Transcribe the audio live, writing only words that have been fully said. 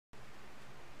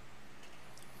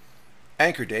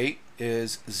Anchor date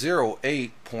is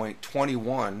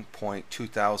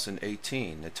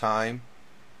 08.21.2018. The time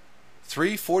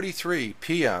 3:43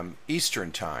 p.m.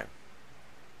 Eastern Time.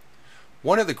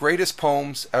 One of the greatest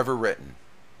poems ever written.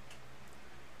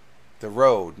 The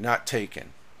Road Not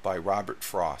Taken by Robert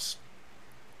Frost.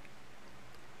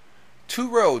 Two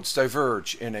roads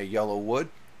diverge in a yellow wood,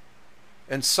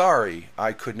 and sorry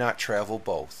I could not travel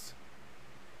both.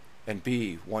 And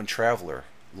be one traveler,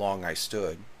 long I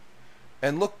stood,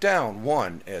 and looked down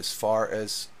one as far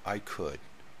as I could,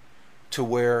 to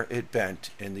where it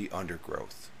bent in the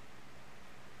undergrowth.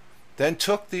 Then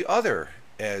took the other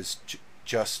as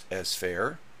just as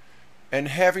fair, and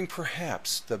having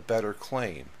perhaps the better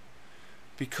claim,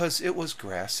 because it was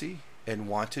grassy and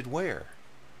wanted wear,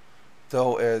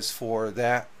 though as for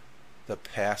that the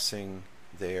passing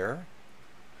there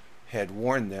had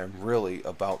worn them really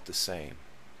about the same.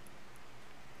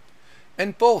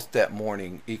 And both that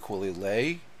morning equally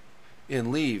lay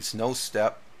in leaves no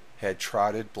step had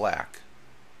trodden black.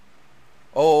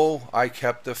 Oh, I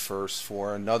kept the first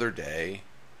for another day,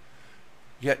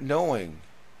 yet knowing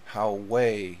how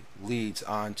way leads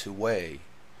on to way,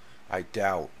 I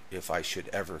doubt if I should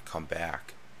ever come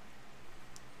back.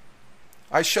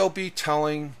 I shall be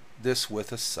telling this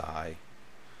with a sigh,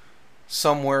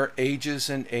 somewhere ages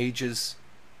and ages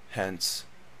hence.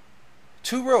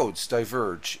 Two roads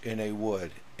diverge in a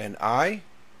wood, and I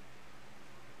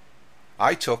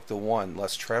took the one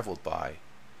less traveled by,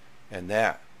 and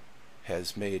that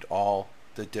has made all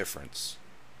the difference.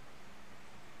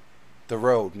 The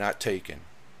Road Not Taken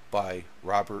by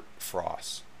Robert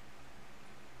Frost.